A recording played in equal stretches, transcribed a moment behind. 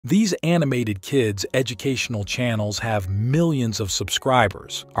These animated kids' educational channels have millions of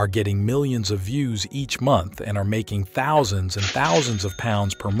subscribers, are getting millions of views each month, and are making thousands and thousands of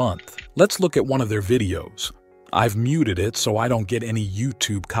pounds per month. Let's look at one of their videos. I've muted it so I don't get any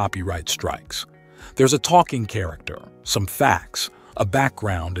YouTube copyright strikes. There's a talking character, some facts, a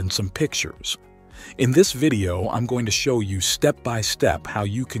background, and some pictures. In this video, I'm going to show you step by step how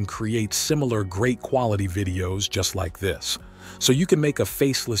you can create similar great quality videos just like this, so you can make a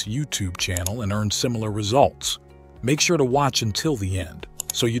faceless YouTube channel and earn similar results. Make sure to watch until the end,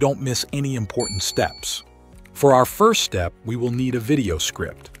 so you don't miss any important steps. For our first step, we will need a video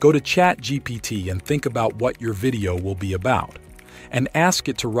script. Go to Chatgpt and think about what your video will be about, and ask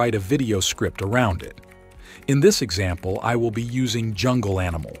it to write a video script around it. In this example, I will be using jungle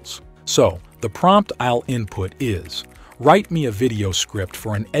animals. So, the prompt I'll input is, write me a video script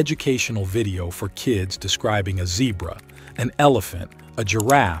for an educational video for kids describing a zebra, an elephant, a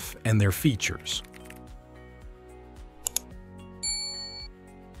giraffe, and their features.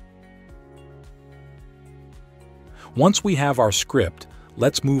 Once we have our script,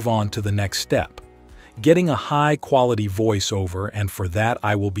 let's move on to the next step, getting a high-quality voiceover, and for that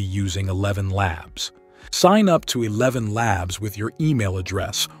I will be using 11 Labs. Sign up to 11 Labs with your email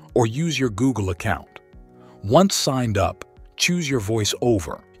address or use your Google account. Once signed up, choose your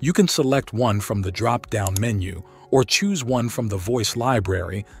voiceover. You can select one from the drop-down menu or choose one from the voice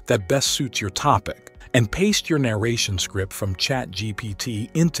library that best suits your topic, and paste your narration script from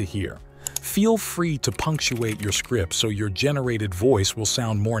Chatgpt into here. Feel free to punctuate your script so your generated voice will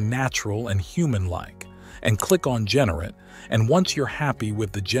sound more natural and human-like, and click on Generate, and once you're happy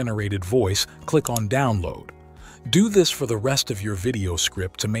with the generated voice, click on Download. Do this for the rest of your video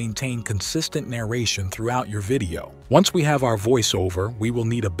script to maintain consistent narration throughout your video. Once we have our voiceover, we will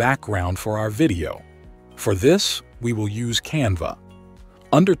need a background for our video. For this, we will use Canva.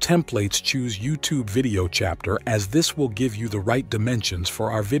 Under Templates, choose YouTube Video Chapter, as this will give you the right dimensions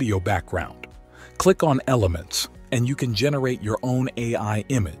for our video background. Click on Elements, and you can generate your own AI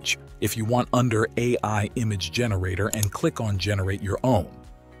image. If you want, under AI Image Generator, and click on Generate Your Own.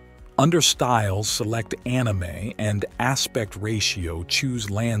 Under Styles, select Anime, and Aspect Ratio,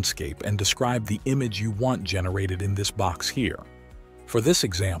 choose Landscape, and describe the image you want generated in this box here. For this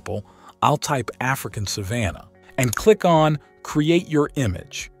example, I'll type African Savanna, and click on Create Your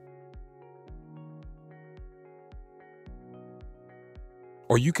Image.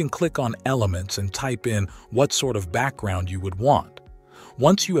 Or you can click on Elements and type in what sort of background you would want.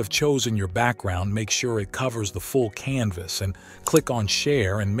 Once you have chosen your background, make sure it covers the full canvas, and click on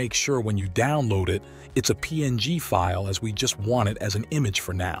Share, and make sure when you download it, it's a PNG file, as we just want it as an image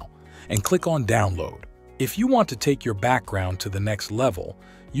for now, and click on Download. If you want to take your background to the next level,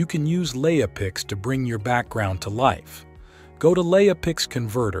 you can use LayaPix to bring your background to life. Go to LayaPix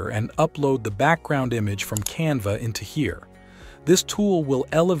Converter and upload the background image from Canva into here. This tool will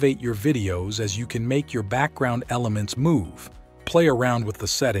elevate your videos, as you can make your background elements move. Play around with the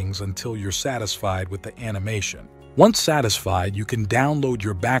settings until you're satisfied with the animation. Once satisfied, you can download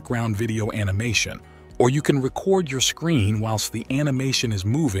your background video animation, or you can record your screen whilst the animation is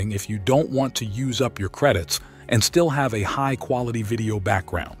moving if you don't want to use up your credits and still have a high-quality video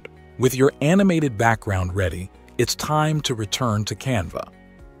background. With your animated background ready, it's time to return to Canva.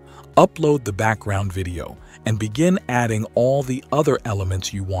 Upload the background video and begin adding all the other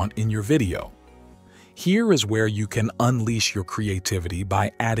elements you want in your video. Here is where you can unleash your creativity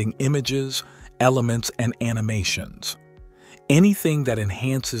by adding images, elements, and animations. Anything that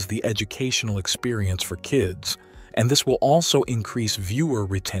enhances the educational experience for kids, and this will also increase viewer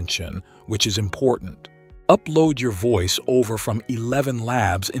retention, which is important. Upload your voice over from 11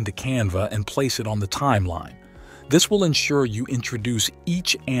 Labs into Canva and place it on the timeline. This will ensure you introduce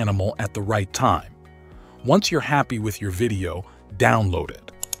each animal at the right time. Once you're happy with your video, download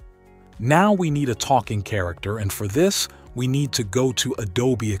it. Now we need a talking character, and for this, we need to go to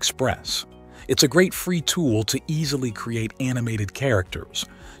Adobe Express. It's a great free tool to easily create animated characters.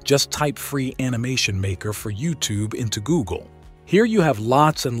 Just type Free Animation Maker for YouTube into Google. Here you have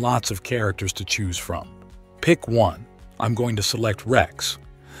lots and lots of characters to choose from. Pick one. I'm going to select Rex.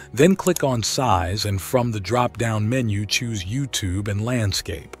 Then click on Size, and from the drop-down menu choose YouTube and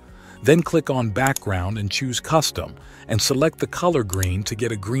Landscape. Then click on Background and choose Custom, and select the color green to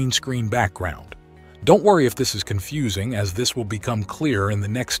get a green screen background. Don't worry if this is confusing, as this will become clearer in the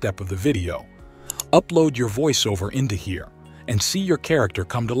next step of the video. Upload your voiceover into here, and see your character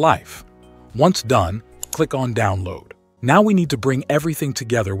come to life. Once done, click on Download. Now we need to bring everything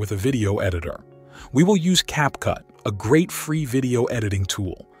together with a video editor. We will use CapCut, a great free video editing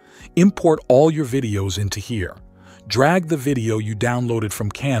tool. Import all your videos into here. Drag the video you downloaded from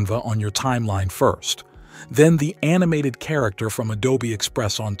Canva on your timeline first, then the animated character from Adobe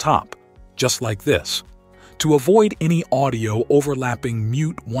Express on top, just like this. To avoid any audio overlapping,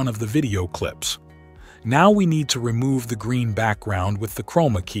 mute one of the video clips. Now we need to remove the green background with the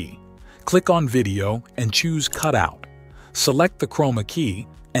chroma key. Click on Video and choose Cutout. Select the chroma key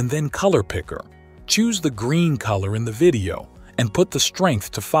and then Color Picker. Choose the green color in the video and put the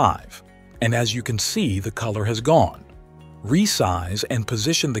strength to 5. And as you can see, the color has gone. Resize and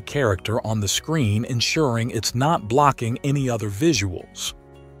position the character on the screen, ensuring it's not blocking any other visuals.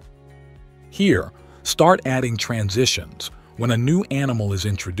 Here, start adding transitions. When a new animal is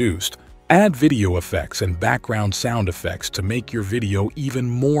introduced, add video effects and background sound effects to make your video even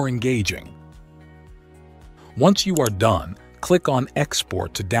more engaging. Once you are done, click on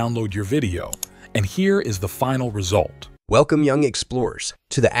Export to download your video, and here is the final result. Welcome, young explorers,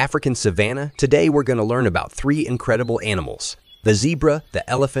 to the African savanna. Today we're going to learn about 3 incredible animals: the zebra, the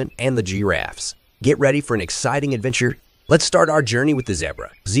elephant, and the giraffes. Get ready for an exciting adventure. Let's start our journey with the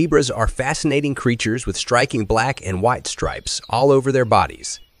zebra. Zebras are fascinating creatures with striking black and white stripes all over their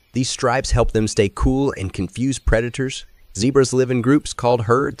bodies. These stripes help them stay cool and confuse predators. Zebras live in groups called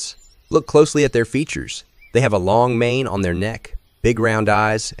herds. Look closely at their features. They have a long mane on their neck, big round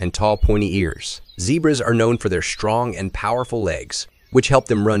eyes, and tall pointy ears. Zebras are known for their strong and powerful legs, which help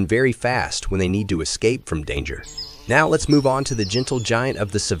them run very fast when they need to escape from danger. Now let's move on to the gentle giant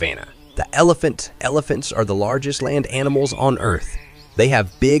of the savanna, the elephant. Elephants are the largest land animals on Earth. They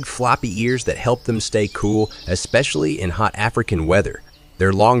have big floppy ears that help them stay cool, especially in hot African weather.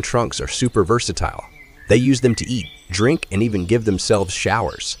 Their long trunks are super versatile. They use them to eat, drink, and even give themselves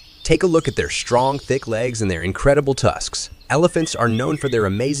showers. Take a look at their strong, thick legs and their incredible tusks. Elephants are known for their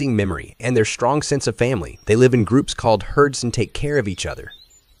amazing memory and their strong sense of family. They live in groups called herds and take care of each other.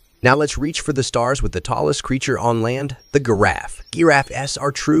 Now let's reach for the stars with the tallest creature on land, the giraffe. Giraffes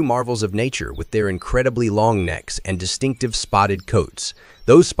are true marvels of nature with their incredibly long necks and distinctive spotted coats.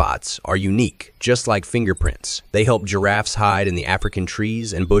 Those spots are unique, just like fingerprints. They help giraffes hide in the African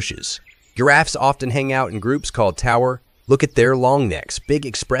trees and bushes. Giraffes often hang out in groups called tower. Look at their long necks, big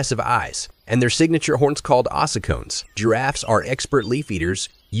expressive eyes, and their signature horns called ossicones. Giraffes are expert leaf eaters,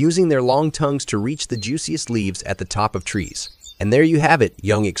 using their long tongues to reach the juiciest leaves at the top of trees. And there you have it,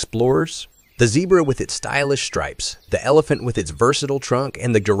 young explorers. The zebra with its stylish stripes, the elephant with its versatile trunk,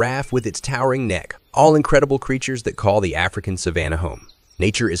 and the giraffe with its towering neck. All incredible creatures that call the African savanna home.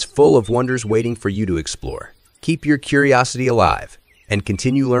 Nature is full of wonders waiting for you to explore. Keep your curiosity alive and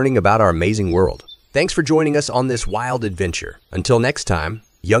continue learning about our amazing world. Thanks for joining us on this wild adventure. Until next time,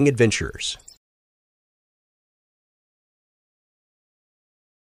 young adventurers.